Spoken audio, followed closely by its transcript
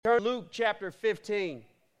Luke chapter 15.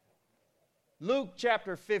 Luke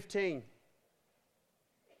chapter 15.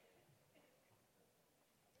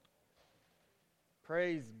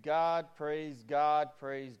 Praise God, praise God,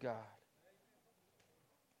 praise God.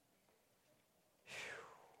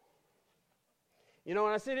 You know,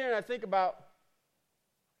 when I sit here and I think about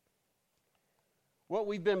what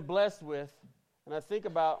we've been blessed with, and I think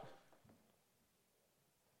about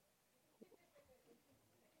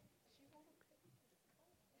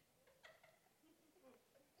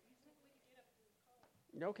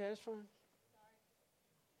okay, that's fine.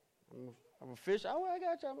 I'm official. Oh, I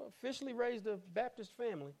got you. I'm officially raised a Baptist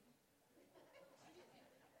family.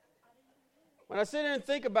 When I sit here and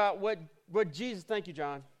think about what Jesus, thank you,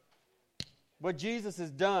 John, what Jesus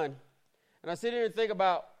has done, and I sit here and think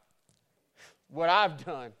about what I've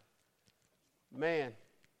done, man,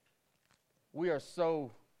 we are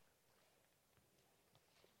so,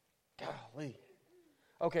 golly.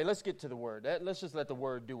 Okay, let's get to the word. Let's just let the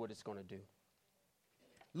word do what it's going to do.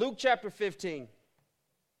 Luke chapter 15.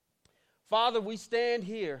 Father, we stand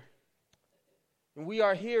here, and we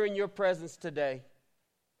are here in your presence today,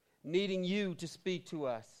 needing you to speak to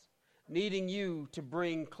us, needing you to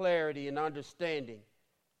bring clarity and understanding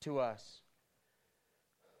to us.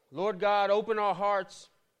 Lord God, open our hearts,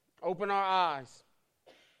 open our eyes,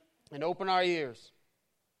 and open our ears.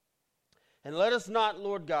 And let us not,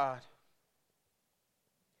 Lord God,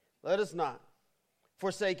 let us not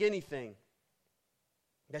forsake anything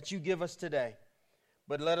that you give us today,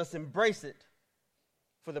 but let us embrace it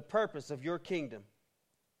for the purpose of your kingdom.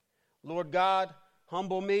 Lord God,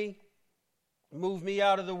 humble me, move me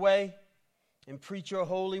out of the way, and preach your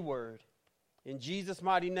holy word. In Jesus'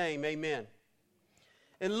 mighty name, amen.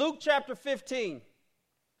 In Luke chapter 15,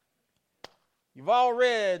 you've all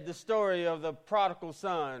read the story of the prodigal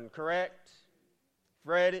son, correct?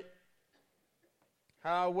 Read it,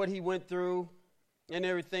 what he went through and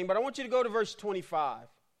everything. But I want you to go to verse 25.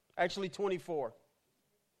 Actually, 24.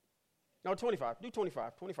 No, 25. Do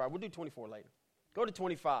 25. 25. We'll do 24 later. Go to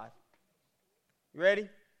 25. You ready?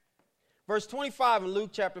 Verse 25 in Luke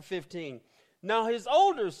chapter 15. Now his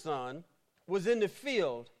older son was in the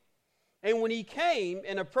field, and when he came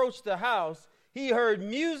and approached the house, he heard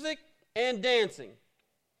music and dancing.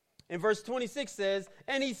 And verse 26 says,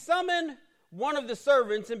 and he summoned one of the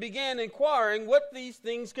servants and began inquiring what these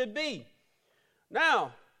things could be.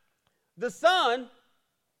 Now, the son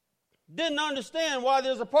didn't understand why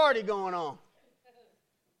there's a party going on.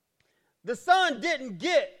 The son didn't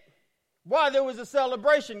get why there was a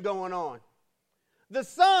celebration going on. The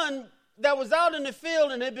son that was out in the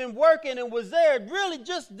field and had been working and was there really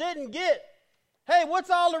just didn't get, hey, what's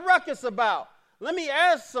all the ruckus about? Let me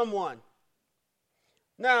ask someone.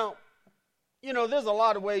 Now, you know, there's a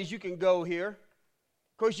lot of ways you can go here.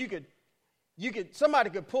 Of course, somebody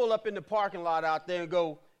could pull up in the parking lot out there and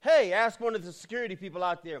go, hey, ask one of the security people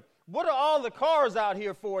out there, what are all the cars out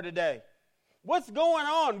here for today? What's going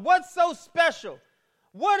on? What's so special?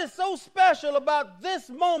 What is so special about this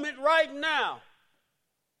moment right now?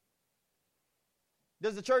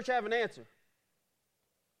 Does the church have an answer?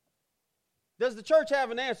 Does the church have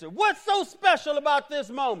an answer? What's so special about this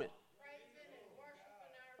moment?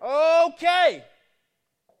 Okay.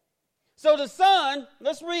 So the son,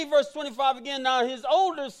 let's read verse 25 again. Now his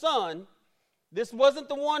older son, this wasn't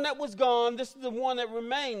the one that was gone, this is the one that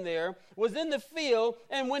remained there, was in the field,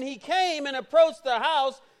 and when he came and approached the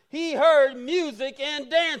house, he heard music and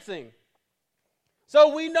dancing.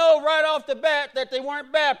 So we know right off the bat that they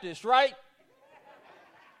weren't Baptists, right?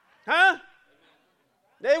 Huh?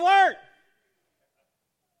 They weren't.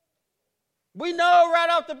 We know right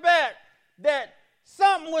off the bat that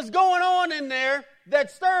something was going on in there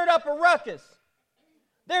that stirred up a ruckus.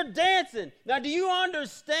 They're dancing. Now, do you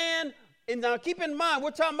understand? And now keep in mind,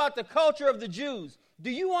 we're talking about the culture of the Jews.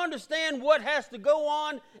 Do you understand what has to go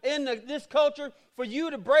on in this culture for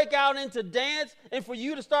you to break out into dance and for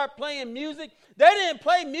you to start playing music? They didn't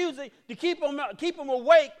play music to keep them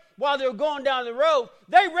awake while they were going down the road.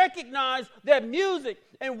 They recognized that music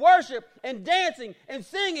and worship and dancing and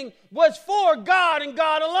singing was for God and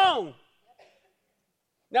God alone.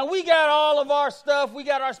 Now, we got all of our stuff. We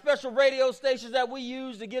got our special radio stations that we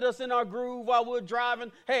use to get us in our groove while we're driving.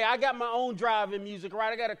 Hey, I got my own driving music,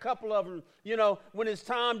 right? I got a couple of them, you know, when it's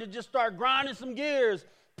time to just start grinding some gears.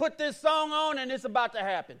 Put this song on and it's about to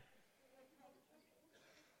happen.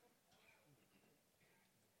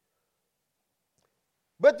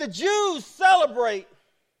 But the Jews celebrate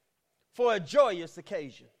for a joyous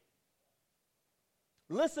occasion.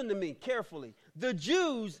 Listen to me carefully. The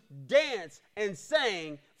Jews danced and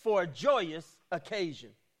sang for a joyous occasion.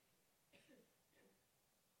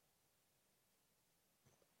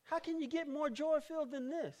 How can you get more joy-filled than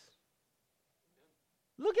this?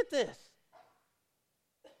 Look at this.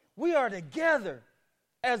 We are together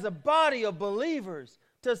as a body of believers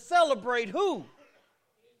to celebrate who?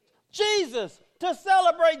 Jesus. To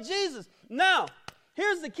celebrate Jesus. Now,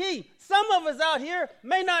 here's the key. Some of us out here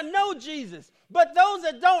may not know Jesus, but those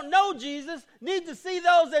that don't know Jesus need to see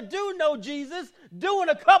those that do know Jesus doing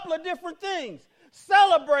a couple of different things.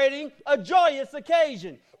 Celebrating a joyous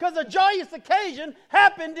occasion. Because a joyous occasion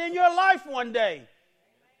happened in your life one day.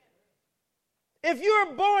 If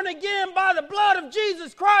you're born again by the blood of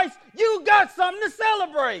Jesus Christ, you got something to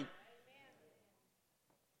celebrate.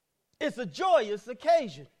 It's a joyous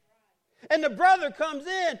occasion. And the brother comes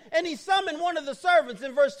in and he summoned one of the servants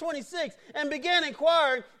in verse 26 and began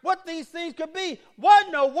inquiring what these things could be. What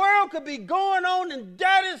in the world could be going on in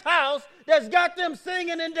Daddy's house that's got them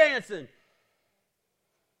singing and dancing?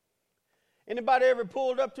 Anybody ever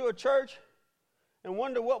pulled up to a church and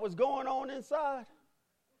wonder what was going on inside?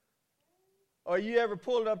 Or you ever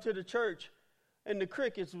pulled up to the church and the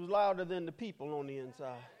crickets was louder than the people on the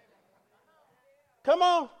inside? Come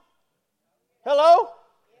on. Hello?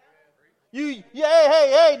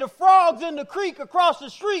 Hey, the frogs in the creek across the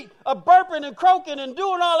street are burping and croaking and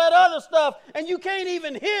doing all that other stuff, and you can't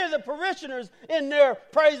even hear the parishioners in there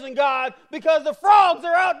praising God because the frogs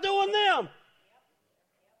are out doing them.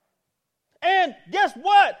 And guess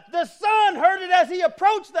what? The son heard it as he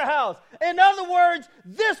approached the house. In other words,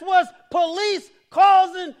 this was police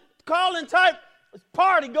calling type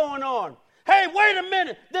party going on. Hey, wait a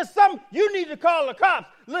minute. There's something. You need to call the cops.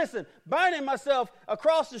 Listen, Barney and myself,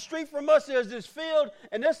 across the street from us, there's this field,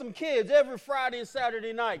 and there's some kids every Friday and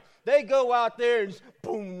Saturday night. They go out there and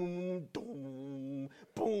boom, boom,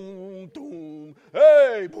 boom, boom,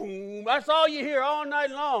 hey, boom. That's all you hear all night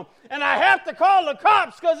long. And I have to call the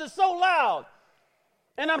cops because it's so loud.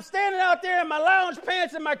 And I'm standing out there in my lounge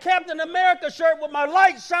pants and my Captain America shirt with my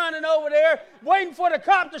light shining over there, waiting for the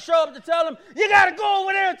cop to show up to tell him, you got to go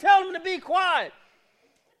over there and tell him to be quiet.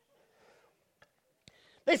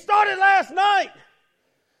 They started last night.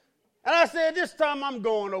 And I said, this time I'm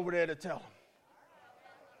going over there to tell him.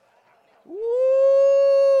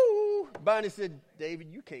 Woo! Bonnie said,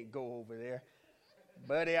 David, you can't go over there.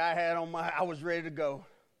 Buddy, I was ready to go.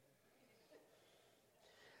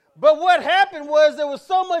 But what happened was there was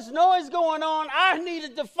so much noise going on, I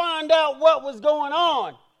needed to find out what was going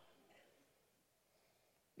on.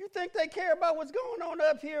 You think they care about what's going on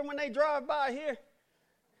up here when they drive by here?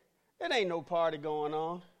 It ain't no party going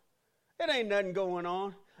on. It ain't nothing going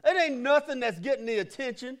on. It ain't nothing that's getting the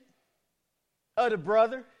attention of the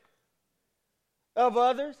brother, of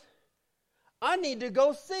others. I need to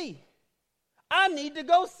go see.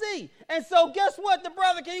 And so guess what? The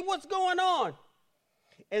brother came, what's going on?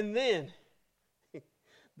 And then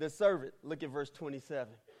the servant, look at verse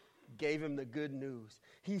 27, gave him the good news.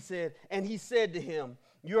 He said to him,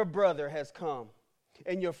 your brother has come,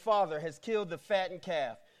 and your father has killed the fattened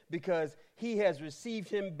calf, because he has received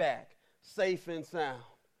him back safe and sound.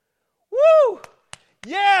 Woo!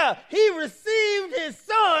 Yeah, he received his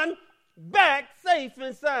son back safe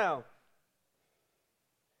and sound.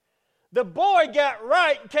 The boy got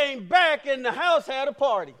right and came back, and the house had a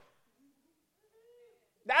party.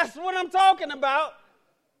 That's what I'm talking about.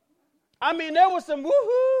 I mean, there was some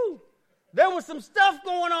woohoo. There was some stuff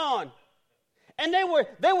going on. And they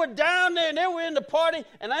were down there and they were in the party.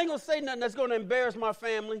 And I ain't going to say nothing that's going to embarrass my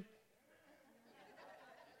family.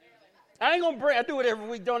 I do it every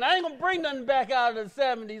week, don't I? I ain't going to bring nothing back out of the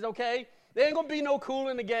 70s, okay? There ain't going to be no Kool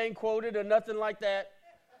in the Gang quoted or nothing like that.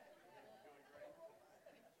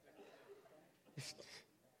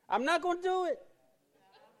 I'm not going to do it.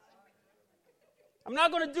 I'm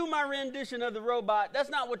not going to do my rendition of the robot. That's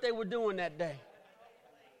not what they were doing that day.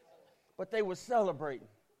 But they were celebrating.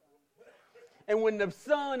 And when the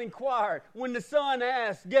son inquired, when the son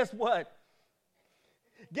asked, guess what?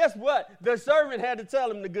 Guess what? The servant had to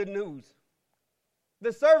tell him the good news.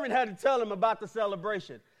 The servant had to tell him about the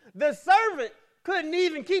celebration. The servant couldn't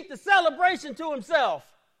even keep the celebration to himself.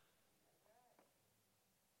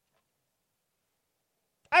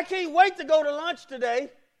 I can't wait to go to lunch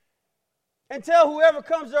today and tell whoever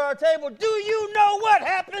comes to our table, do you know what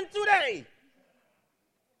happened today?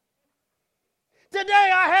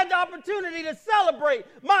 Today I had the opportunity to celebrate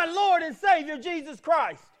my Lord and Savior, Jesus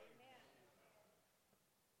Christ.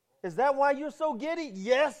 Is that why you're so giddy?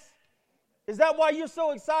 Yes. Is that why you're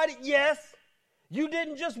so excited? Yes. You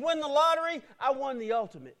didn't just win the lottery, I won the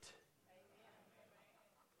ultimate.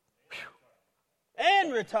 Whew.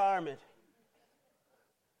 And retirement.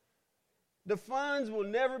 The funds will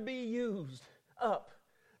never be used up.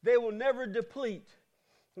 They will never deplete.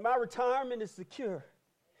 My retirement is secure.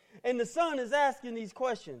 And the son is asking these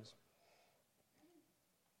questions.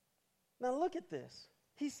 Now look at this.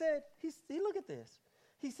 He said, look at this.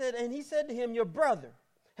 He said, and he said to him, your brother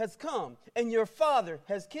has come, and your father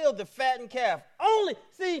has killed the fattened calf.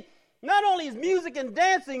 Not only is music and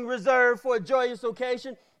dancing reserved for a joyous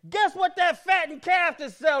occasion, guess what that fattened calf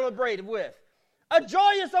is celebrated with? A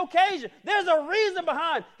joyous occasion. There's a reason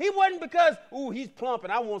behind. He wasn't because, he's plump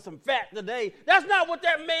and I want some fat today. That's not what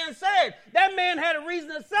that man said. That man had a reason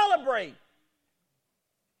to celebrate.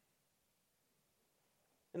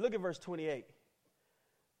 And look at verse 28.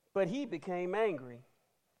 But he became angry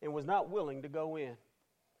and was not willing to go in.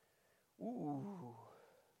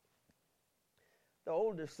 The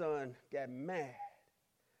older son got mad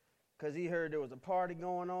because he heard there was a party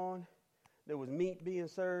going on. There was meat being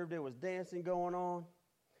served. There was dancing going on.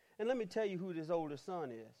 And let me tell you who this older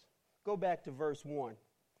son is. Go back to verse 1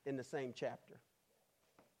 in the same chapter.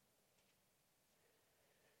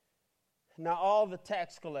 Now all the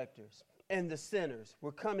tax collectors and the sinners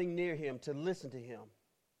were coming near him to listen to him.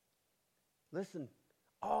 Listen,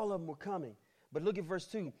 all of them were coming. But look at verse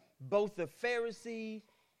 2. Both the Pharisees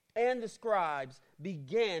and the scribes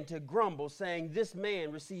began to grumble, saying, this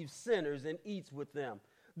man receives sinners and eats with them.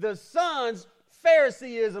 The son's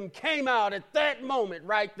Phariseeism came out at that moment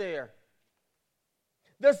right there.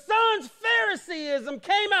 The son's Phariseeism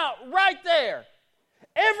came out right there.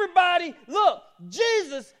 Everybody, look,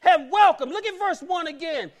 Jesus had welcomed. Look at verse 1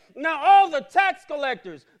 again. Now all the tax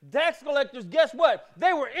collectors, guess what?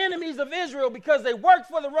 They were enemies of Israel because they worked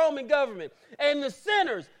for the Roman government. And the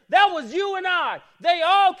sinners, that was you and I. They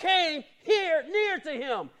all came here near to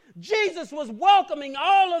him. Jesus was welcoming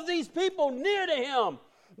all of these people near to him.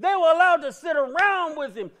 They were allowed to sit around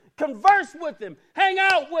with him, converse with him, hang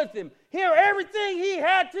out with him, hear everything he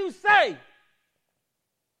had to say.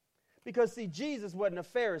 Because, see, Jesus wasn't a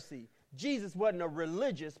Pharisee. Jesus wasn't a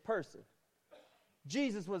religious person.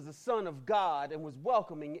 Jesus was the Son of God and was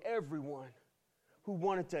welcoming everyone who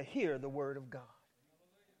wanted to hear the word of God.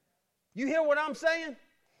 You hear what I'm saying?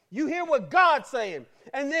 You hear what God's saying.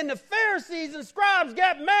 And then the Pharisees and scribes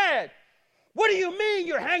got mad. What do you mean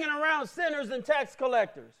you're hanging around sinners and tax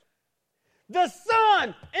collectors? The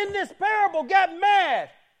son in this parable got mad.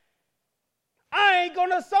 I ain't going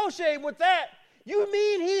to associate with that. You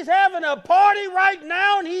mean he's having a party right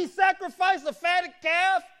now and he sacrificed a fatted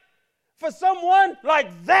calf for someone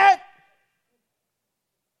like that?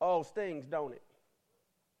 Oh, stings, don't it?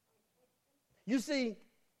 You see,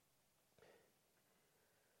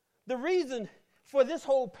 the reason for this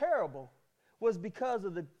whole parable was because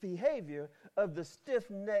of the behavior of the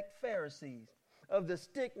stiff-necked Pharisees, of the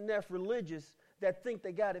stiff-necked religious that think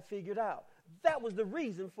they got it figured out. That was the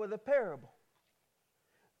reason for the parable.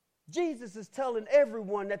 Jesus is telling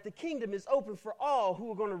everyone that the kingdom is open for all who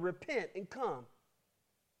are going to repent and come.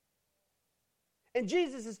 And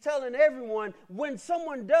Jesus is telling everyone when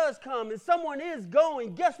someone does come and someone is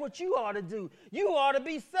going, guess what you ought to do? You ought to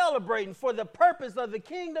be celebrating for the purpose of the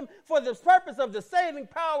kingdom, for the purpose of the saving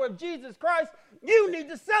power of Jesus Christ. You need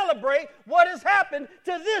to celebrate what has happened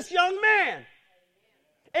to this young man.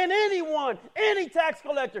 And anyone, any tax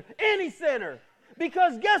collector, any sinner.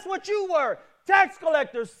 Because guess what you were? Tax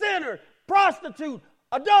collector, sinner, prostitute,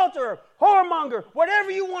 adulterer, whoremonger,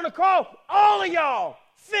 whatever you want to call, all of y'all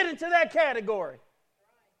fit into that category.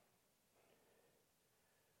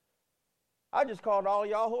 I just called all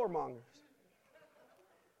y'all whoremongers.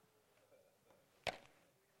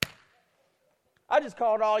 I just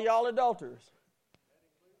called all y'all adulterers.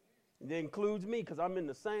 It includes me because I'm in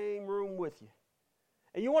the same room with you.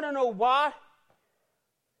 And you want to know why?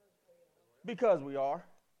 Because we are.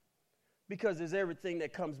 Because there's everything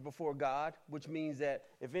that comes before God, which means that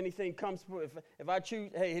if anything comes, if I choose,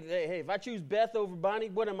 if I choose Beth over Bonnie,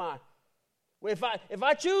 what am I? If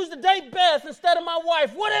I choose to date Beth instead of my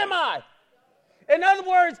wife, what am I? In other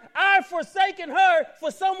words, I've forsaken her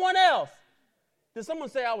for someone else. Did someone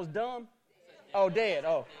say I was dumb? Oh, dead.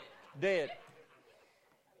 Oh, dead.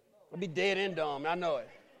 I'll be dead and dumb. I know it.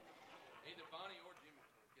 Either Bonnie or Jimmy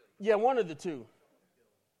will kill you. Yeah, one of the two.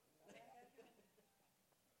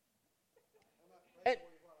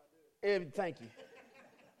 Thank you.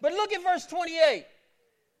 But look at verse 28.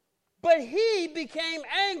 But he became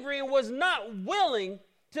angry and was not willing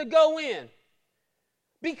to go in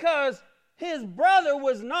because his brother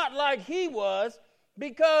was not like he was,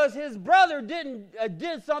 because his brother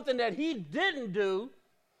did something that he didn't do.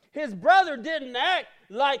 His brother didn't act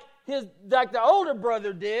like the older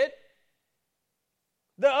brother did.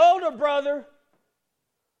 The older brother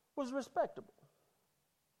was respectable.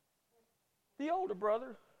 The older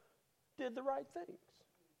brother did the right things.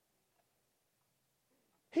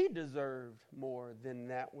 He deserved more than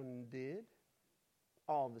that one did,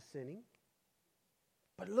 all the sinning.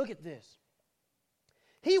 But look at this.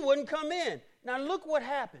 He wouldn't come in. Now look what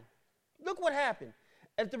happened. Look what happened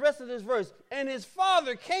at the rest of this verse. And his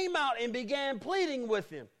father came out and began pleading with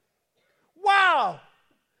him. Wow!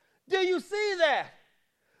 Do you see that?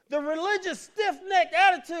 The religious stiff-necked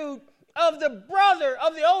attitude of the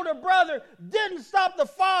older brother, didn't stop the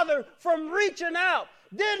father from reaching out.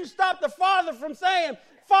 Didn't stop the father from saying,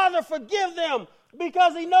 Father, forgive them,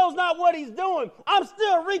 because he knows not what he's doing. I'm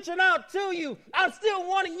still reaching out to you. I'm still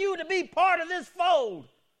wanting you to be part of this fold.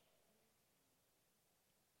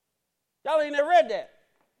 Y'all ain't never read that.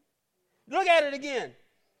 Look at it again.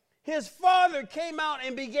 His father came out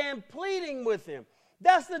and began pleading with him.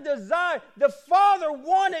 That's the desire. The father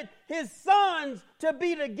wanted his sons to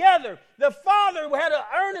be together. The father had an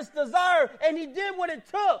earnest desire, and he did what it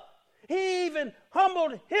took. He even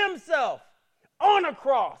humbled himself on a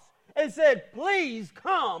cross and said, please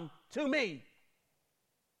come to me.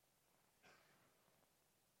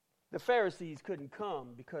 The Pharisees couldn't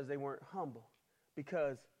come because they weren't humble.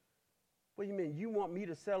 Because, what do you mean? You want me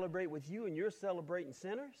to celebrate with you and you're celebrating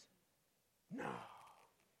sinners? No.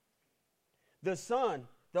 The son,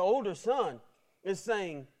 the older son, is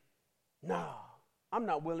saying, no, I'm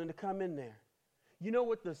not willing to come in there. You know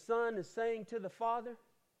what the son is saying to the father?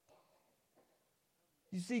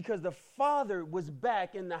 You see, because the father was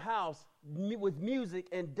back in the house with music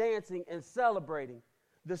and dancing and celebrating.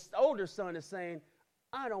 The older son is saying,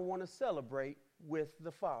 I don't want to celebrate with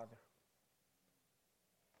the father.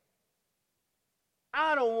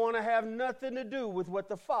 I don't want to have nothing to do with what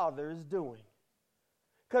the father is doing.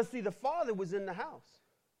 Because, see, the father was in the house.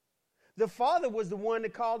 The father was the one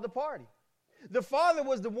that called the party. The father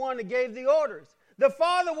was the one that gave the orders. The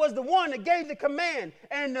father was the one that gave the command.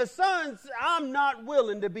 And the son said, I'm not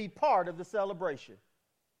willing to be part of the celebration.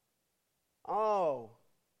 Oh,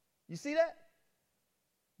 you see that?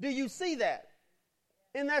 Do you see that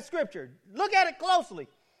in that scripture? Look at it closely.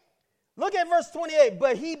 Look at verse 28.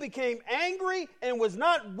 But he became angry and was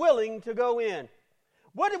not willing to go in.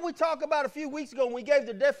 What did we talk about a few weeks ago when we gave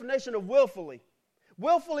the definition of willfully?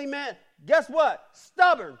 Willfully meant, guess what?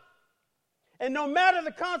 Stubborn. And no matter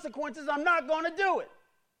the consequences, I'm not going to do it.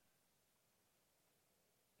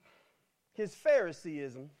 His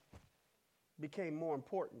Phariseeism became more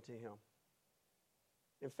important to him.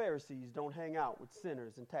 And Pharisees don't hang out with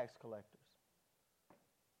sinners and tax collectors.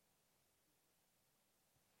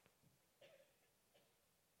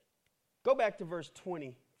 Go back to verse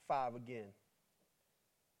 25 again.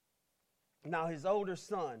 Now his older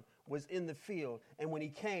son was in the field, and when he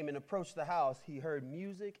came and approached the house, he heard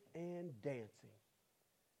music and dancing.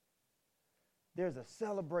 There's a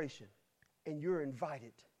celebration, and you're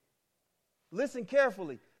invited. Listen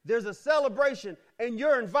carefully. There's a celebration, and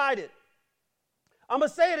you're invited. I'm going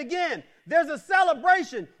to say it again. There's a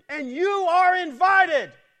celebration, and you are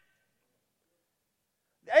invited.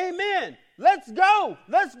 Amen. Let's go.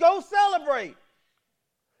 Let's go celebrate.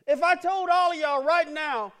 If I told all of y'all right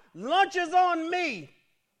now, lunch is on me.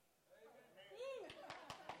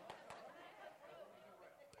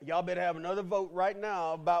 Y'all better have another vote right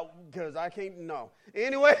now because I can't, no.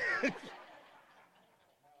 Anyway.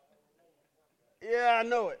 Yeah, I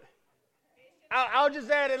know it. I'll just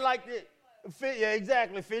add it like this. Yeah,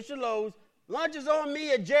 exactly. Fish and loaves. Lunch is on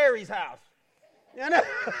me at Jerry's house. You know?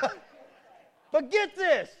 But get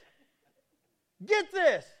this. Get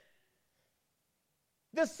this.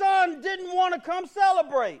 The son didn't want to come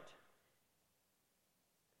celebrate.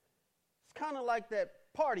 It's kind of like that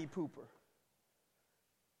party pooper,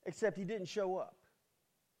 except he didn't show up.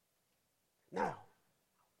 Now,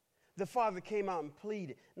 the father came out and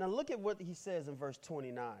pleaded. Now look at what he says in verse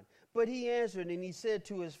 29. But he answered and he said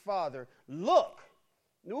to his father, look.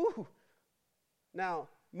 Ooh. Now,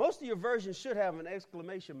 most of your versions should have an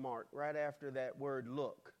exclamation mark right after that word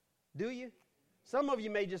look. Do you? Some of you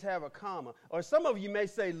may just have a comma. Or some of you may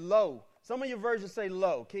say lo. Some of your versions say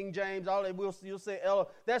lo. King James, you'll say L.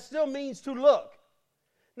 That still means to look.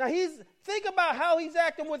 Now, think about how he's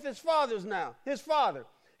acting with his fathers now. His father.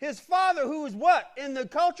 His father, who is what? In the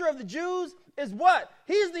culture of the Jews, is what?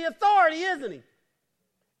 He's the authority, isn't he?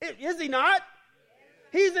 Is he not?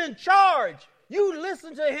 He's in charge. You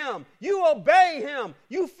listen to him. You obey him.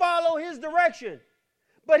 You follow his direction.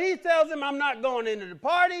 But he tells him, I'm not going into the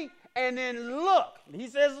party. And then look. He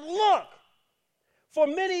says, look. For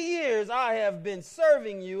many years I have been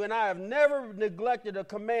serving you, and I have never neglected a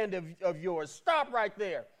command of yours. Stop right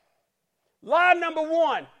there. Lie number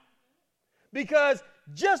one. Because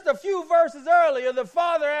just a few verses earlier, the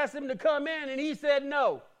father asked him to come in, and he said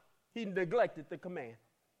no. He neglected the command.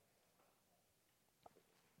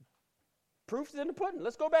 proof's in the pudding.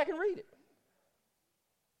 Let's go back and read it.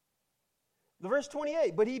 The verse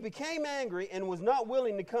 28, but he became angry and was not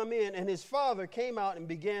willing to come in, and his father came out and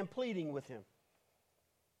began pleading with him.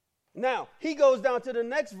 Now, he goes down to the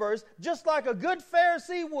next verse, just like a good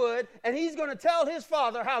Pharisee would, and he's going to tell his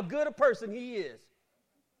father how good a person he is.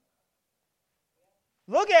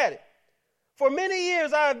 Look at it. For many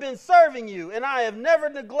years I have been serving you, and I have never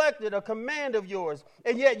neglected a command of yours,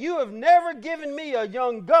 and yet you have never given me a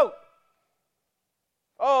young goat.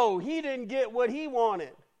 Oh, he didn't get what he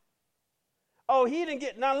wanted. Oh, he didn't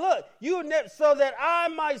get, now look, so that I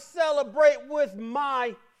might celebrate with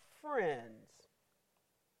my friends.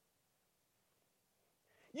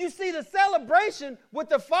 You see, the celebration with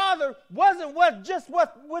the father wasn't just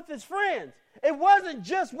with his friends. It wasn't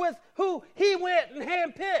just with who he went and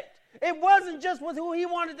handpicked. It wasn't just with who he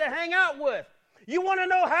wanted to hang out with. You want to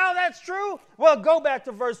know how that's true? Well, go back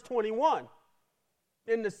to verse 21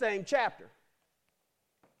 in the same chapter.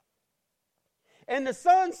 And the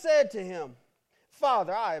son said to him,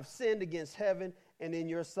 Father, I have sinned against heaven and in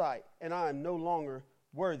your sight, and I am no longer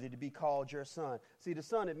worthy to be called your son. See, the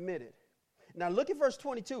son admitted. Now look at verse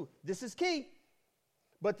 22. This is key.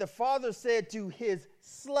 But the father said to his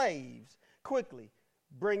slaves, quickly,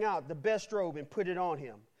 bring out the best robe and put it on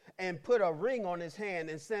him, and put a ring on his hand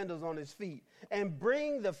and sandals on his feet, and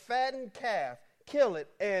bring the fattened calf, kill it,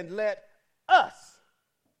 and let us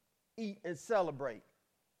eat and celebrate.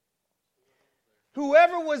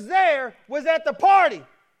 Whoever was there was at the party.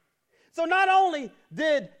 So not only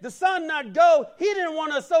did the son not go, he didn't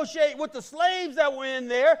want to associate with the slaves that were in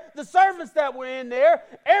there, the servants that were in there.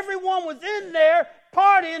 Everyone was in there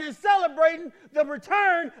partying and celebrating the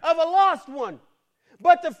return of a lost one.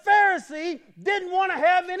 But the Pharisee didn't want to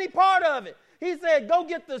have any part of it. He said, go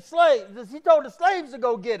get the slaves. He told the slaves to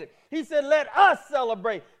go get it. He said, let us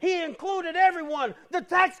celebrate. He included everyone, the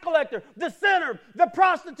tax collector, the sinner, the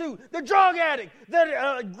prostitute, the drug addict,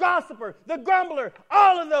 the gossiper, the grumbler.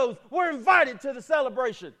 All of those were invited to the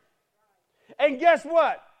celebration. And guess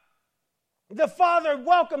what? The Father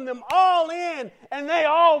welcomed them all in, and they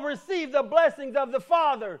all received the blessings of the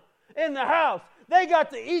Father in the house. They got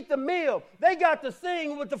to eat the meal. They got to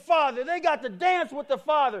sing with the Father. They got to dance with the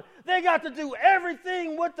Father. They got to do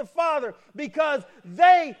everything with the Father because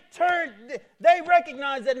they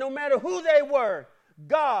recognized that no matter who they were,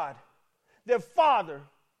 God, their Father,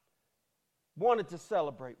 wanted to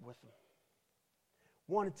celebrate with them,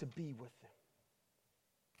 wanted to be with them.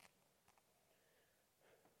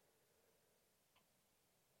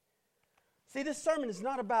 See, this sermon is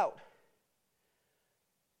not about,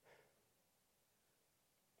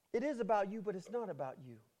 it is about you, but it's not about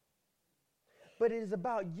you. But it is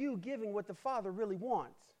about you giving what the Father really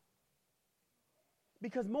wants.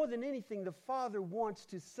 Because more than anything, the Father wants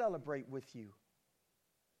to celebrate with you.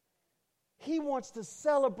 He wants to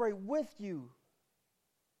celebrate with you.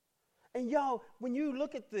 And y'all, when you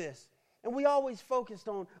look at this, and we always focused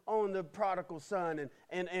on the prodigal son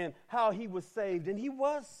and how he was saved, and he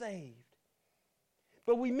was saved.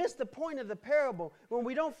 But we miss the point of the parable when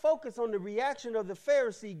we don't focus on the reaction of the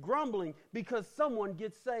Pharisee grumbling because someone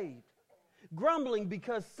gets saved. Grumbling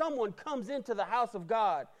because someone comes into the house of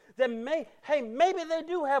God that maybe they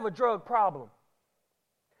do have a drug problem.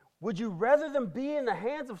 Would you rather them be in the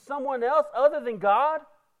hands of someone else other than God?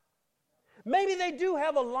 Maybe they do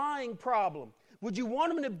have a lying problem. Would you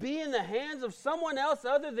want them to be in the hands of someone else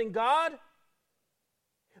other than God?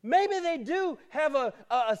 Maybe they do have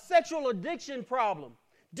a sexual addiction problem.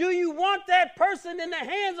 Do you want that person in the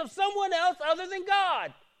hands of someone else other than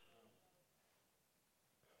God?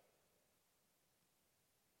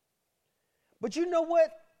 But you know what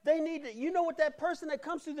they need to, you know what that person that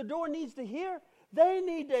comes through the door needs to hear? They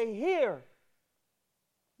need to hear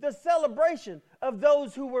the celebration of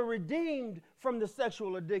those who were redeemed from the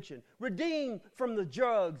sexual addiction, redeemed from the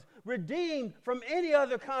drugs, redeemed from any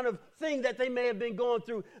other kind of thing that they may have been going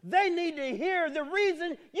through. They need to hear the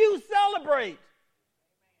reason you celebrate.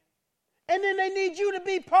 And then they need you to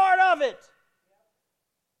be part of it.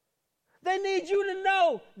 They need you to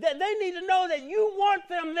know that they need to know that you want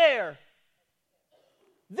them there.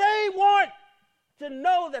 They want to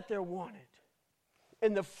know that they're wanted.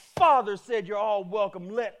 And the Father said, you're all welcome.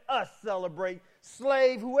 Let us celebrate.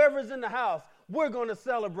 Slave, whoever's in the house, we're going to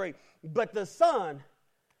celebrate. But the son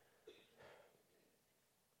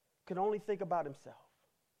could only think about himself.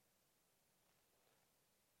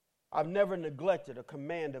 I've never neglected a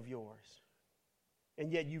command of yours, and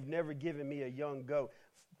yet you've never given me a young goat.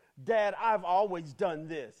 Dad, I've always done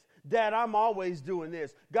this. Dad, I'm always doing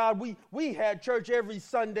this. God, we had church every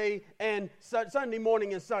Sunday and Sunday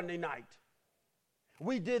morning and Sunday night.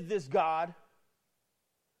 We did this, God.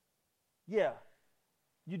 Yeah,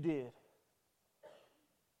 you did.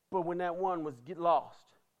 But when that one was get lost,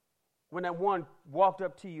 when that one walked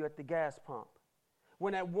up to you at the gas pump,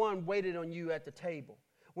 when that one waited on you at the table,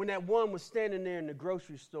 when that one was standing there in the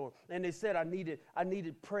grocery store and they said, I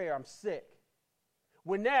needed prayer, I'm sick.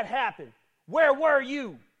 When that happened, where were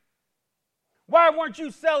you? Why weren't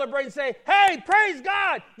you celebrating, say, hey, praise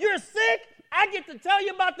God, you're sick? I get to tell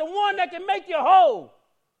you about the one that can make you whole.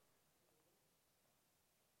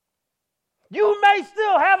 You may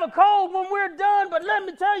still have a cold when we're done, but let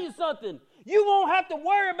me tell you something. You won't have to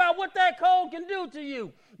worry about what that cold can do to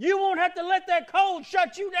you. You won't have to let that cold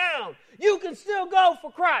shut you down. You can still go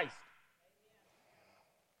for Christ.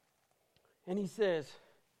 And he says,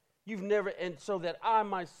 and so that I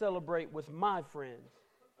might celebrate with my friends,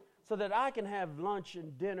 so that I can have lunch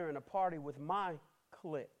and dinner and a party with my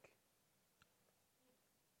clique.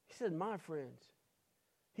 He said, my friends.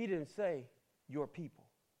 He didn't say your people.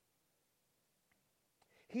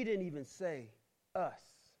 He didn't even say us.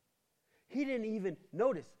 He didn't even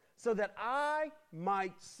notice. So that I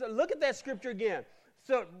might, look at that scripture again.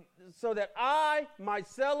 So that I might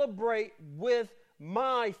celebrate with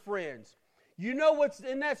my friends. You know what's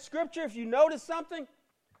in that scripture? If you notice something,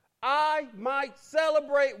 I might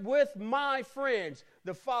celebrate with my friends.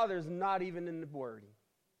 The Father's not even in the wording.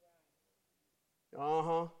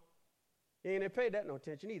 You ain't paid that no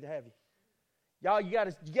attention either, have you? Y'all, you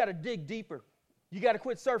gotta dig deeper. You got to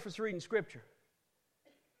quit surface reading Scripture.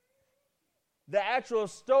 The actual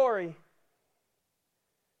story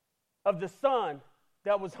of the son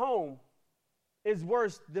that was home is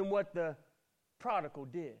worse than what the prodigal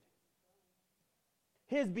did.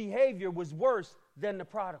 His behavior was worse than the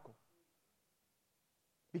prodigal.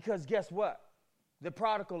 Because guess what? The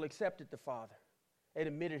prodigal accepted the father and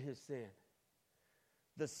admitted his sin.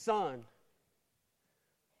 The son,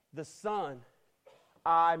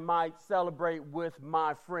 I might celebrate with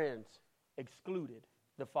my friends, excluded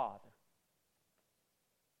the father.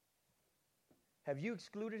 Have you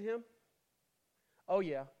excluded him? Oh,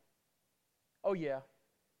 yeah. Oh, yeah.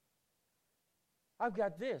 I've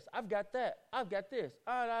got this. I've got that. I've got this.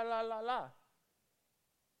 La.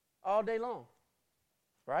 All day long.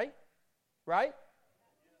 Right? Right?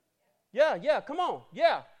 Yeah, come on.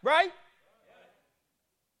 Yeah, right?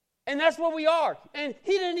 And that's what we are. And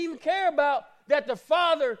he didn't even care about that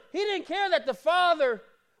he didn't care that the father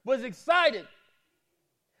was excited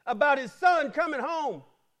about his son coming home,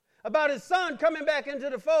 about his son coming back into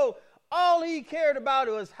the fold. All he cared about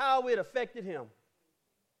was how it affected him.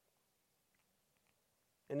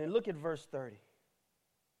 And then look at verse 30.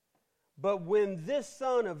 But when this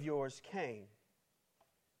son of yours came,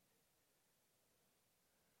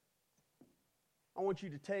 I want you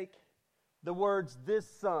to take the words, this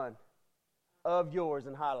son of yours,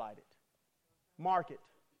 and highlight it. Mark it.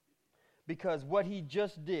 Because what he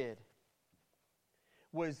just did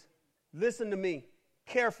was, listen to me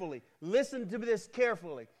carefully. Listen to this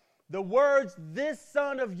carefully. The words, this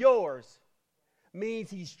son of yours, means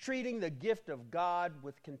he's treating the gift of God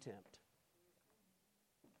with contempt.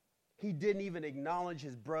 He didn't even acknowledge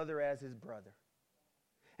his brother as his brother.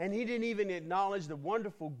 And he didn't even acknowledge the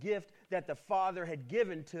wonderful gift that the father had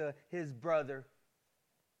given to his brother.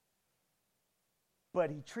 But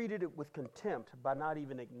he treated it with contempt by not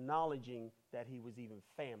even acknowledging that he was even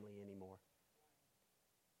family anymore.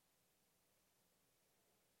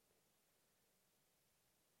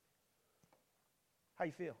 How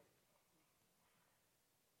you feel?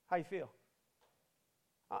 How you feel?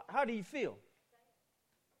 How do you feel?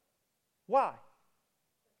 Why?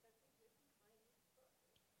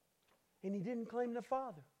 And he didn't claim the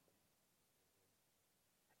Father.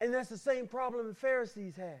 And that's the same problem the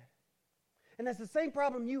Pharisees had. And that's the same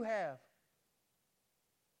problem you have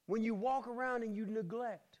when you walk around and you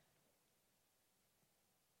neglect.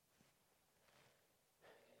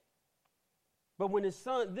 But when this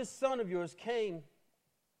son of yours came,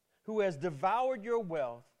 who has devoured your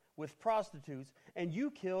wealth with prostitutes, and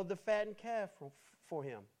you killed the fattened calf for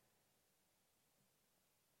him.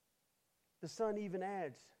 The son even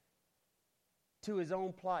adds to his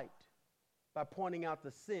own plight by pointing out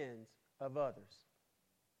the sins of others.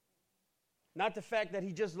 Not the fact that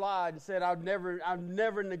he just lied and said, I've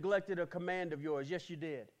never neglected a command of yours. Yes, you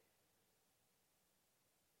did.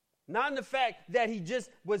 Not in the fact that he just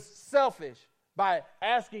was selfish by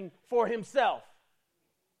asking for himself.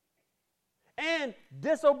 And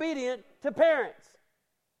disobedient to parents.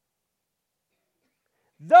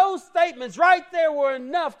 Those statements right there were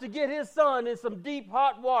enough to get his son in some deep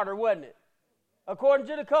hot water, wasn't it? According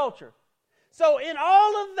to the culture. So in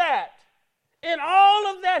all that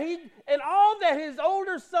his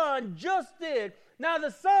older son just did, Now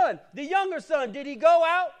the son, the younger son, did he go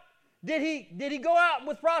out? Did he go out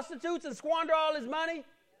with prostitutes and squander all his money?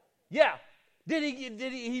 Yeah. Did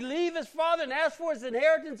he leave his father and ask for his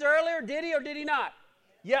inheritance earlier? Did he or did he not?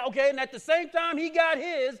 Yeah, okay. And at the same time he got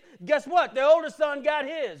his, guess what? The older son got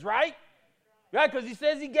his, right? Right, because he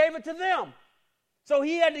says he gave it to them. So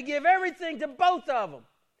he had to give everything to both of them.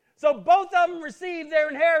 So both of them received their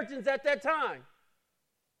inheritance at that time.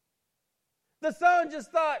 The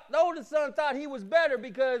older son thought he was better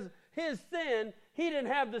because his sin, he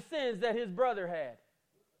didn't have the sins that his brother had.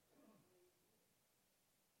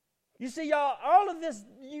 You see, y'all, all of this,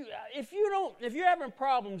 if you're having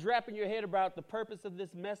problems wrapping your head about the purpose of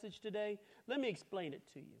this message today, let me explain it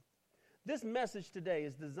to you. This message today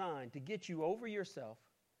is designed to get you over yourself.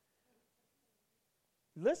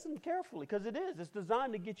 Listen carefully, because it is. It's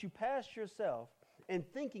designed to get you past yourself and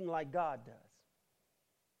thinking like God does.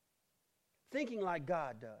 Thinking like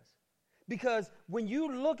God does. Because when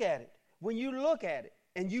you look at it,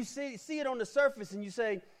 and you see it on the surface and you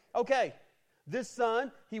say, okay, this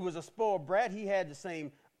son, he was a spoiled brat. He had the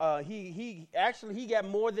same, he got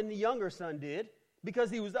more than the younger son did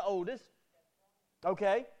because he was the oldest.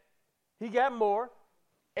 Okay? He got more.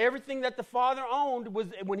 Everything that the father owned was,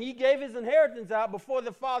 when he gave his inheritance out before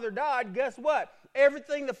the father died, guess what?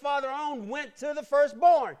 Everything the father owned went to the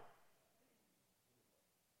firstborn.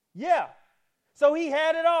 Yeah. So he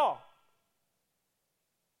had it all.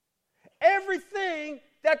 Everything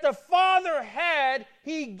that the father had,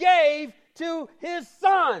 he gave to his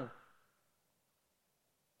son.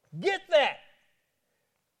 Get that.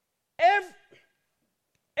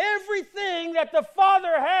 Everything that the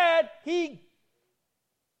father had,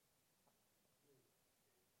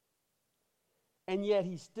 and yet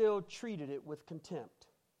he still treated it with contempt.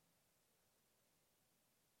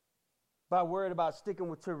 By worried about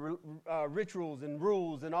sticking to rituals and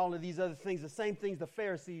rules and all of these other things, the same things the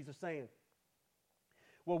Pharisees are saying.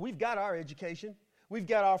 Well, we've got our education, we've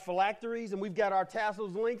got our phylacteries, and we've got our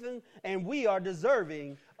tassels lengthened, and we are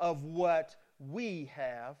deserving of what we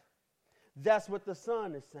have. That's what the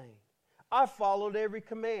son is saying. I followed every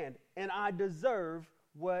command, and I deserve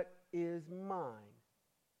what is mine.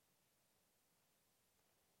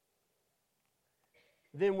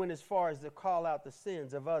 Then went as far as to call out the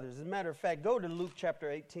sins of others. As a matter of fact, go to Luke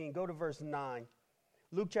chapter 18. Go to verse 9.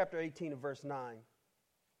 Luke chapter 18 and verse 9.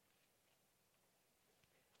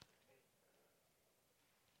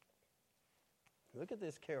 Look at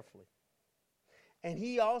this carefully. And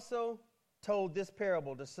he also told this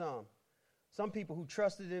parable to some people who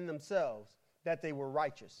trusted in themselves that they were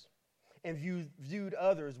righteous and viewed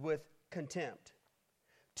others with contempt.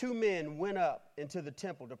 2 men went up into the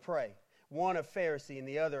temple to pray. One a Pharisee and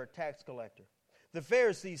the other a tax collector. The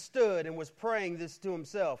Pharisee stood and was praying this to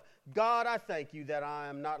himself. God, I thank you that I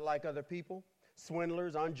am not like other people,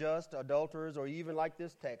 swindlers, unjust, adulterers, or even like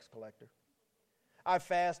this tax collector. I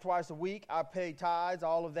fast twice a week. I pay tithes,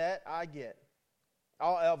 all of that I get.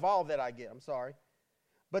 All that I get,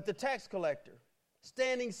 But the tax collector,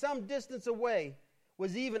 standing some distance away,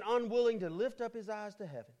 was even unwilling to lift up his eyes to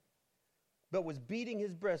heaven, but was beating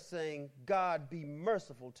his breast, saying, God, be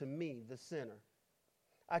merciful to me, the sinner.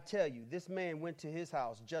 I tell you, this man went to his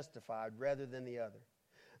house justified rather than the other.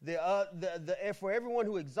 For everyone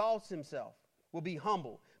who exalts himself will be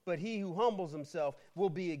humble, but he who humbles himself will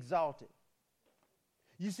be exalted.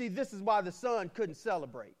 You see, this is why the son couldn't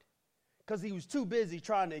celebrate, because he was too busy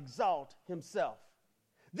trying to exalt himself.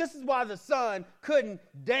 This is why the son couldn't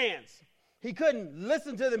dance. He couldn't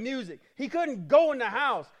listen to the music. He couldn't go in the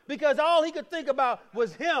house because all he could think about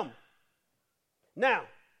was him. Now,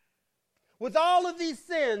 with all of these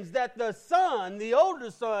sins that the son, the older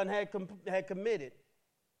son, had committed,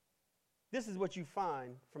 this is what you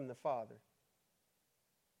find from the father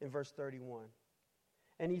in verse 31.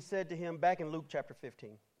 And he said to him, back in Luke chapter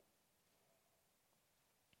 15,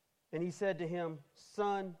 and he said to him,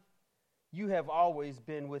 Son, you have always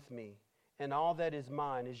been with me, and all that is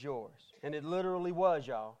mine is yours. And it literally was,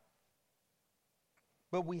 y'all.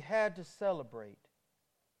 But we had to celebrate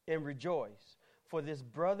and rejoice, for this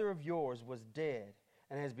brother of yours was dead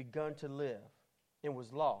and has begun to live, and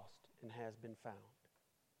was lost and has been found.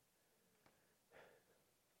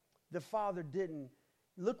 The father didn't,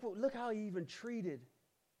 look how he even treated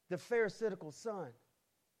the Pharisaical son.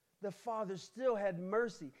 The father still had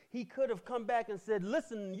mercy. He could have come back and said,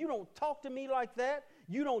 listen, you don't talk to me like that.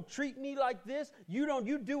 You don't treat me like this. You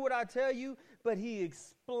do what I tell you. But he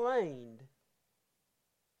explained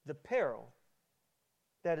the peril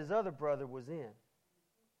that his other brother was in.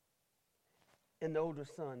 And the older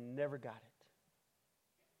son never got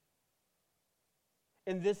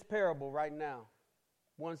it. In this parable right now,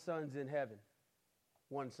 one son's in heaven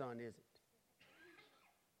One son isn't.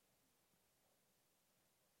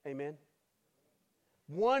 Amen.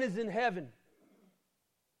 One is in heaven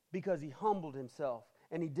because he humbled himself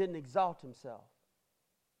and he didn't exalt himself.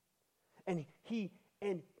 And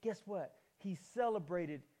guess what? He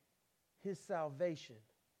celebrated his salvation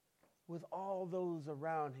with all those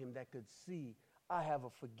around him that could see, I have a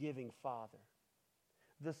forgiving Father.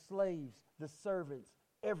 The slaves, the servants,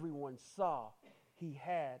 everyone saw he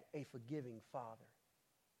had a forgiving Father.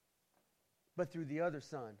 But through the other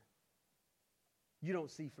son, you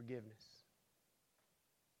don't see forgiveness.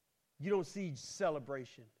 You don't see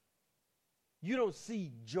celebration. You don't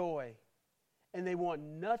see joy. And they want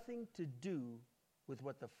nothing to do with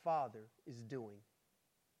what the Father is doing.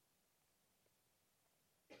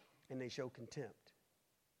 And they show contempt.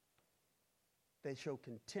 They show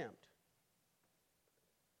contempt.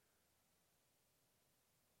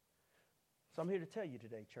 So I'm here to tell you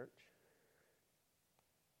today, church,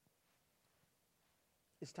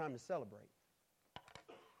 it's time to celebrate.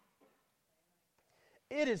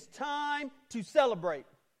 It is time to celebrate.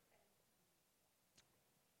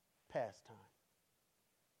 Pastime.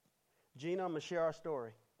 Gina, I'm going to share our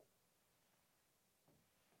story.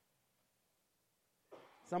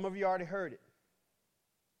 Some of you already heard it.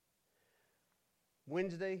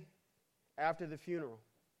 Wednesday, after the funeral,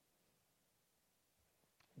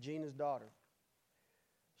 Gina's daughter,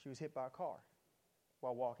 she was hit by a car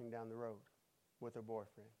while walking down the road with her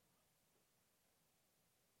boyfriend.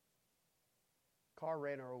 Car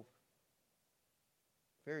ran her over.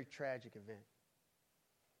 Very tragic event.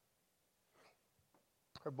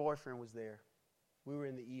 Her boyfriend was there. We were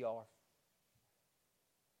in the ER.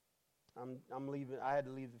 I'm leaving. I had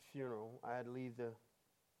to leave the funeral. I had to leave the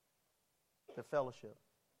fellowship.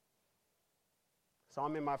 So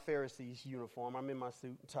I'm in my Pharisees uniform. I'm in my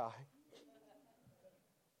suit and tie.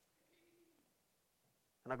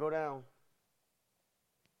 And I go down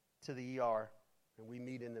to the ER, and we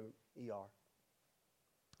meet in the ER.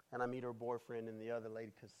 And I meet her boyfriend and the other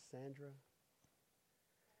lady, Cassandra.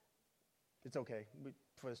 It's okay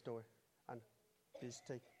for the story. It's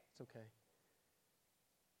okay.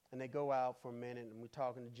 And they go out for a minute, and we're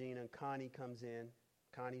talking to Gina, and Connie comes in.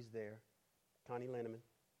 Connie's there. Connie Linneman.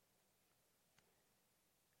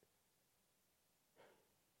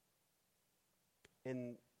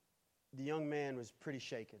 And the young man was pretty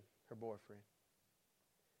shaken, her boyfriend.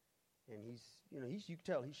 And you can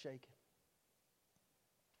tell he's shaking.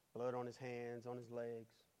 Blood on his hands, on his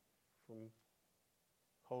legs, from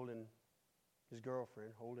holding his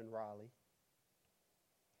girlfriend, holding Riley.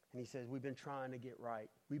 And he says, we've been trying to get right.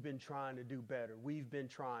 We've been trying to do better. We've been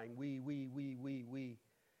trying. We.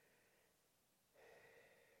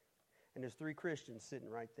 And there's 3 Christians sitting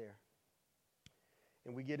right there.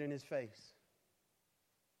 And we get in his face.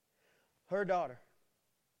 Her daughter,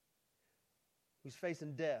 who's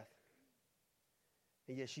facing death,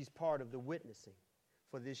 and yet she's part of the witnessing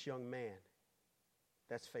for this young man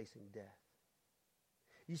that's facing death.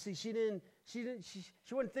 You see, she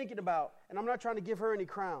wasn't thinking about, and I'm not trying to give her any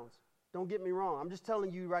crowns. Don't get me wrong. I'm just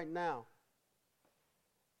telling you right now.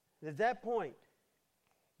 At that point,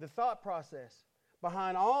 the thought process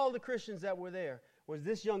behind all the Christians that were there was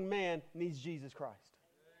this young man needs Jesus Christ.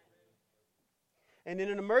 And in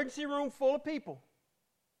an emergency room full of people,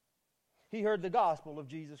 he heard the gospel of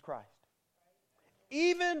Jesus Christ.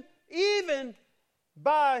 Even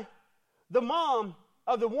by the mom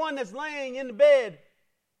of the one that's laying in the bed,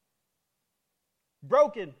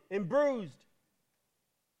 broken and bruised.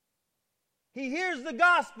 He hears the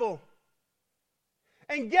gospel.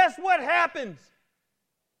 And guess what happens?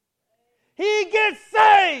 He gets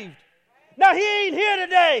saved. Now, he ain't here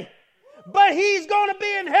today, but he's going to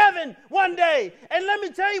be in heaven one day. And let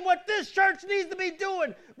me tell you what this church needs to be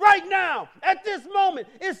doing right now, at this moment,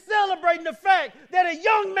 is celebrating the fact that a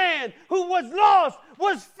young man who was lost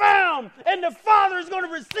was found, and the Father is going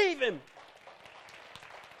to receive him.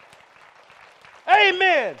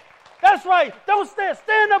 Amen. That's right. Don't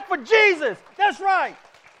stand up for Jesus. That's right.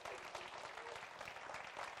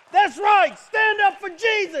 That's right. Stand up for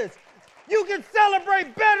Jesus. You can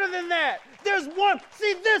celebrate better than that. There's one.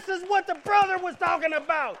 See, this is what the brother was talking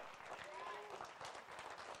about.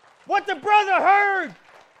 What the brother heard,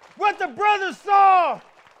 what the brother saw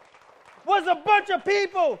was a bunch of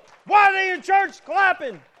people. Why are they in church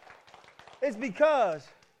clapping? It's because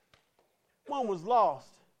one was lost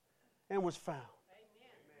and was found.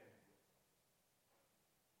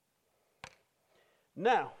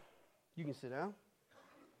 Now, you can sit down.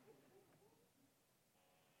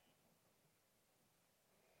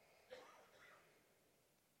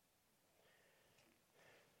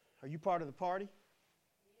 Are you part of the party?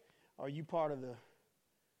 Or are you part of the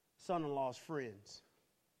son-in-law's friends.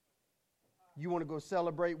 You want to go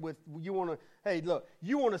celebrate with, you want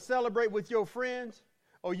to celebrate with your friends,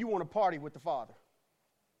 or you want to party with the Father?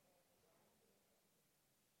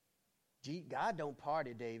 Gee, God don't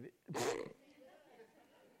party, David.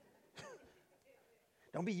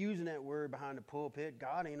 Don't be using that word behind the pulpit.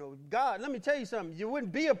 God ain't no God. Let me tell you something. You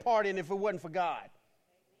wouldn't be a partying if it wasn't for God.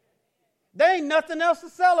 There ain't nothing else to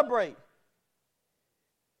celebrate.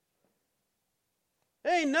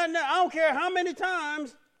 There ain't nothing. I don't care how many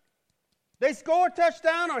times they score a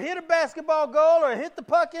touchdown or hit a basketball goal or hit the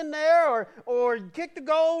puck in there or kick the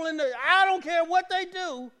goal in the. I don't care what they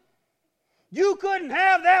do. You couldn't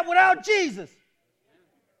have that without Jesus.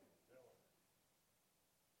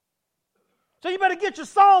 So you better get your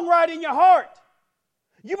song right in your heart.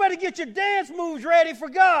 You better get your dance moves ready for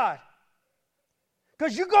God.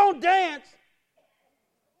 Because you're going to dance.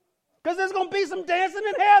 Because there's going to be some dancing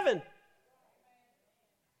in heaven.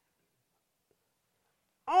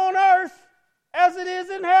 On earth as it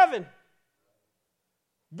is in heaven.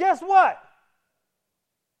 Guess what?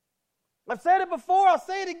 I've said it before, I'll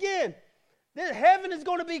say it again. That heaven is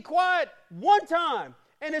going to be quiet one time,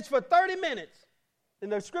 and it's for 30 minutes.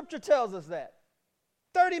 And the scripture tells us that.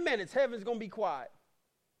 30 minutes, heaven's going to be quiet.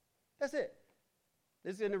 That's it.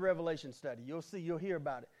 This is in the Revelation study. You'll see, you'll hear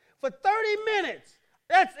about it. For 30 minutes,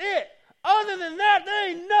 that's it. Other than that, there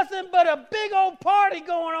ain't nothing but a big old party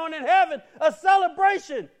going on in heaven, a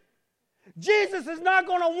celebration. Jesus is not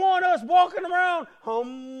going to want us walking around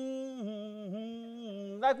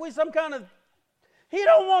like we some kind of, he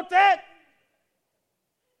don't want that.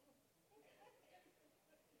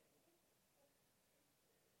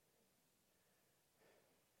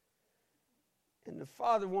 And the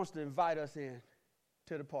Father wants to invite us in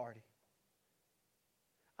to the party.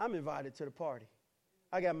 I'm invited to the party.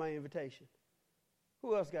 I got my invitation.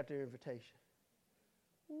 Who else got their invitation?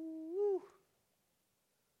 Woo.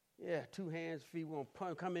 Yeah, 2 hands, feet won't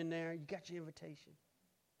come in there. You got your invitation.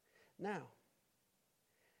 Now,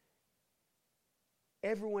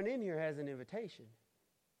 everyone in here has an invitation.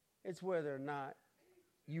 It's whether or not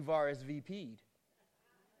you've RSVP'd.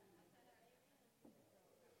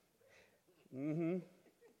 Mm-hmm.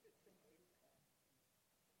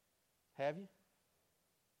 Have you?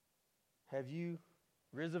 Have you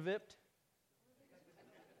reserved?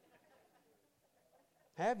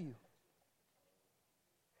 Have you?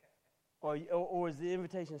 Or is the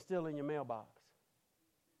invitation still in your mailbox?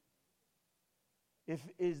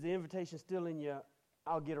 Is the invitation still in your,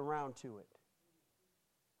 I'll get around to it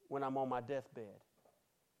when I'm on my deathbed.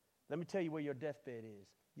 Let me tell you where your deathbed is.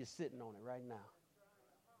 You're sitting on it right now.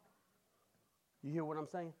 You hear what I'm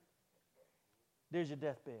saying? There's your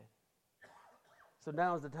deathbed. So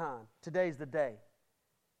now's the time. Today's the day.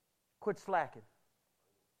 Quit slacking.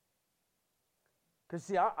 Because,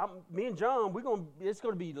 see, me and John, it's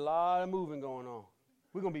going to be a lot of moving going on.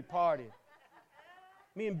 We're going to be partying.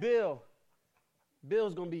 Me and Bill's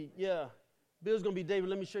going to be, Bill's going to be, David,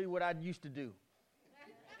 let me show you what I used to do.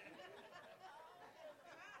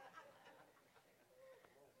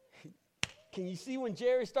 Can you see when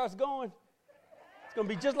Jerry starts going? It's going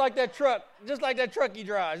to be just like that truck he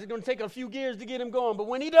drives. It's going to take a few gears to get him going, but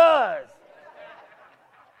when he does,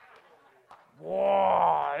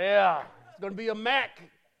 whoa, yeah, it's going to be a Mack.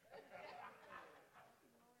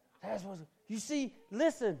 That's what you see.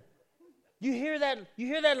 Listen, you hear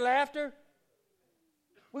that laughter?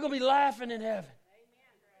 We're going to be laughing in heaven.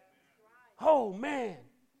 Oh man,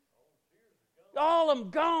 all of them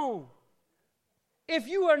gone. If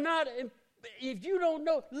you don't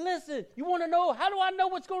know, listen, you want to know, how do I know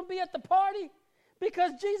what's going to be at the party?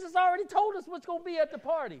 Because Jesus already told us what's going to be at the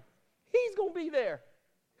party. He's going to be there.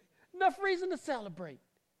 Enough reason to celebrate.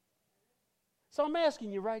 So I'm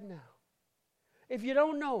asking you right now, if you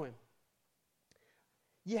don't know him,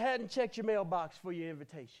 you hadn't checked your mailbox for your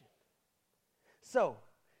invitation. So,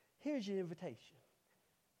 here's your invitation.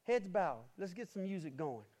 Heads bowed. Let's get some music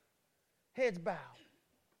going. Heads bowed.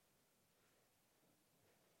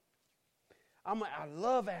 I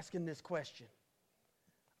love asking this question.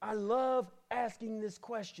 I love asking this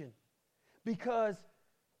question because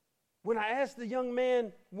when I asked the young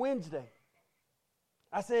man Wednesday,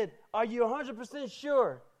 I said, are you 100%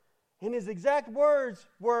 sure? And his exact words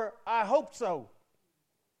were, I hope so.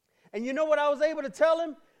 And you know what I was able to tell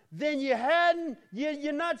him? Then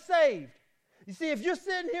you're not saved. You see, if you're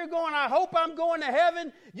sitting here going, I hope I'm going to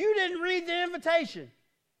heaven, you didn't read the invitation.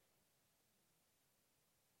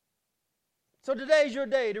 So today's your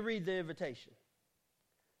day to read the invitation.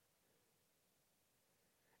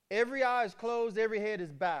 Every eye is closed, every head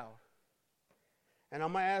is bowed. And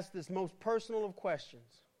I'm going to ask this most personal of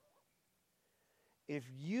questions. if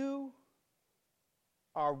you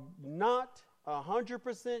are not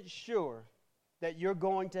 100% sure that you're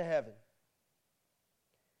going to heaven,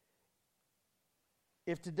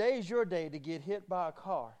 if today is your day to get hit by a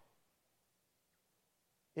car,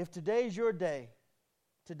 if today is your day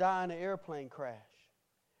to die in an airplane crash,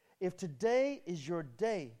 if today is your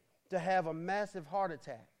day to have a massive heart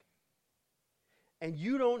attack, and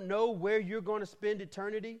you don't know where you're going to spend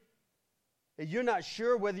eternity, and you're not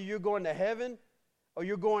sure whether you're going to heaven or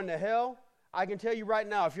you're going to hell, I can tell you right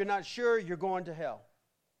now, if you're not sure, you're going to hell.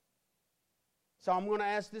 So I'm going to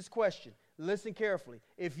ask this question. Listen carefully.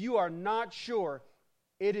 If you are not sure,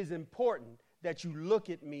 it is important that you look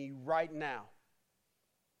at me right now.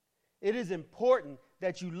 It is important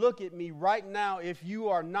that you look at me right now if you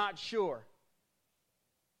are not sure.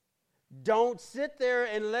 Don't sit there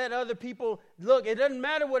and let other people look. It doesn't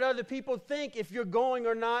matter what other people think if you're going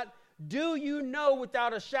or not. Do you know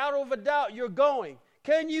without a shadow of a doubt you're going?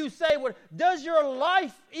 Can you say, does your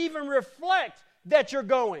life even reflect that you're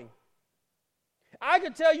going? I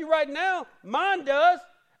can tell you right now, mine does.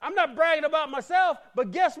 I'm not bragging about myself, but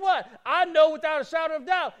guess what? I know without a shadow of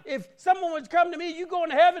doubt, if someone would come to me, you going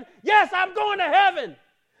to heaven? Yes, I'm going to heaven.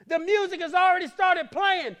 The music has already started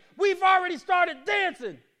playing. We've already started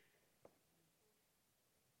dancing.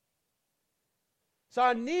 So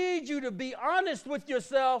I need you to be honest with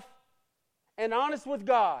yourself and honest with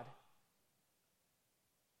God.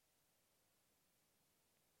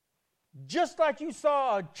 Just like you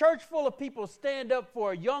saw a church full of people stand up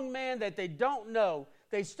for a young man that they don't know,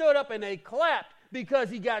 they stood up and they clapped because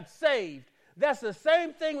he got saved. That's the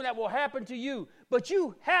same thing that will happen to you. But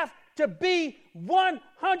you have to be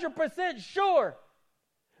 100% sure.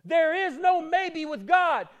 There is no maybe with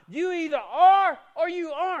God. You either are or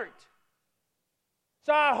you aren't.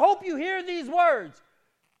 So I hope you hear these words.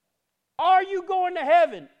 Are you going to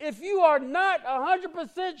heaven? If you are not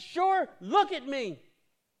 100% sure, look at me.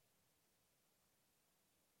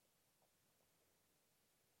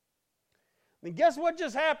 And guess what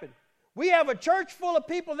just happened? We have a church full of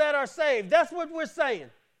people that are saved. That's what we're saying.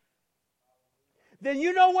 Then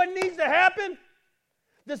you know what needs to happen?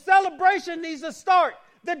 The celebration needs to start.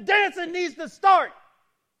 The dancing needs to start.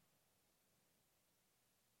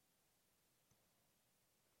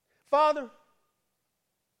 Father,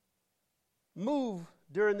 move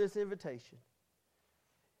during this invitation.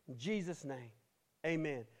 In Jesus' name,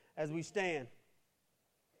 amen. As we stand,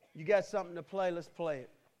 you got something to play, let's play it.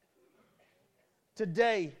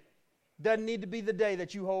 Today doesn't need to be the day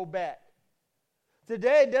that you hold back.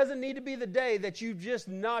 Today doesn't need to be the day that you just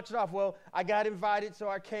notched off. Well, I got invited, so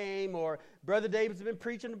I came. Or Brother David's been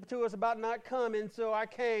preaching to us about not coming, so I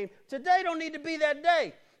came. Today don't need to be that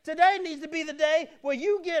day. Today needs to be the day where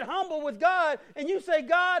you get humble with God and you say,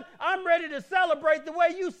 God, I'm ready to celebrate the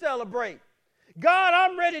way you celebrate. God,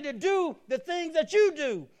 I'm ready to do the things that you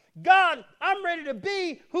do. God, I'm ready to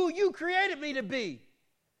be who you created me to be.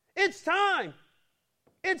 It's time.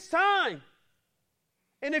 It's time.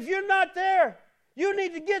 And if you're not there, you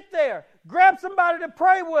need to get there. Grab somebody to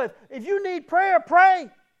pray with. If you need prayer, pray.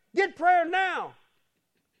 Get prayer now.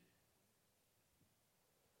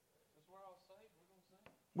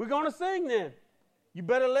 We're going to sing then. You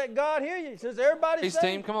better let God hear you since everybody's Peace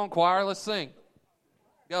team, come on choir, let's sing.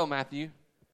 Go, Matthew.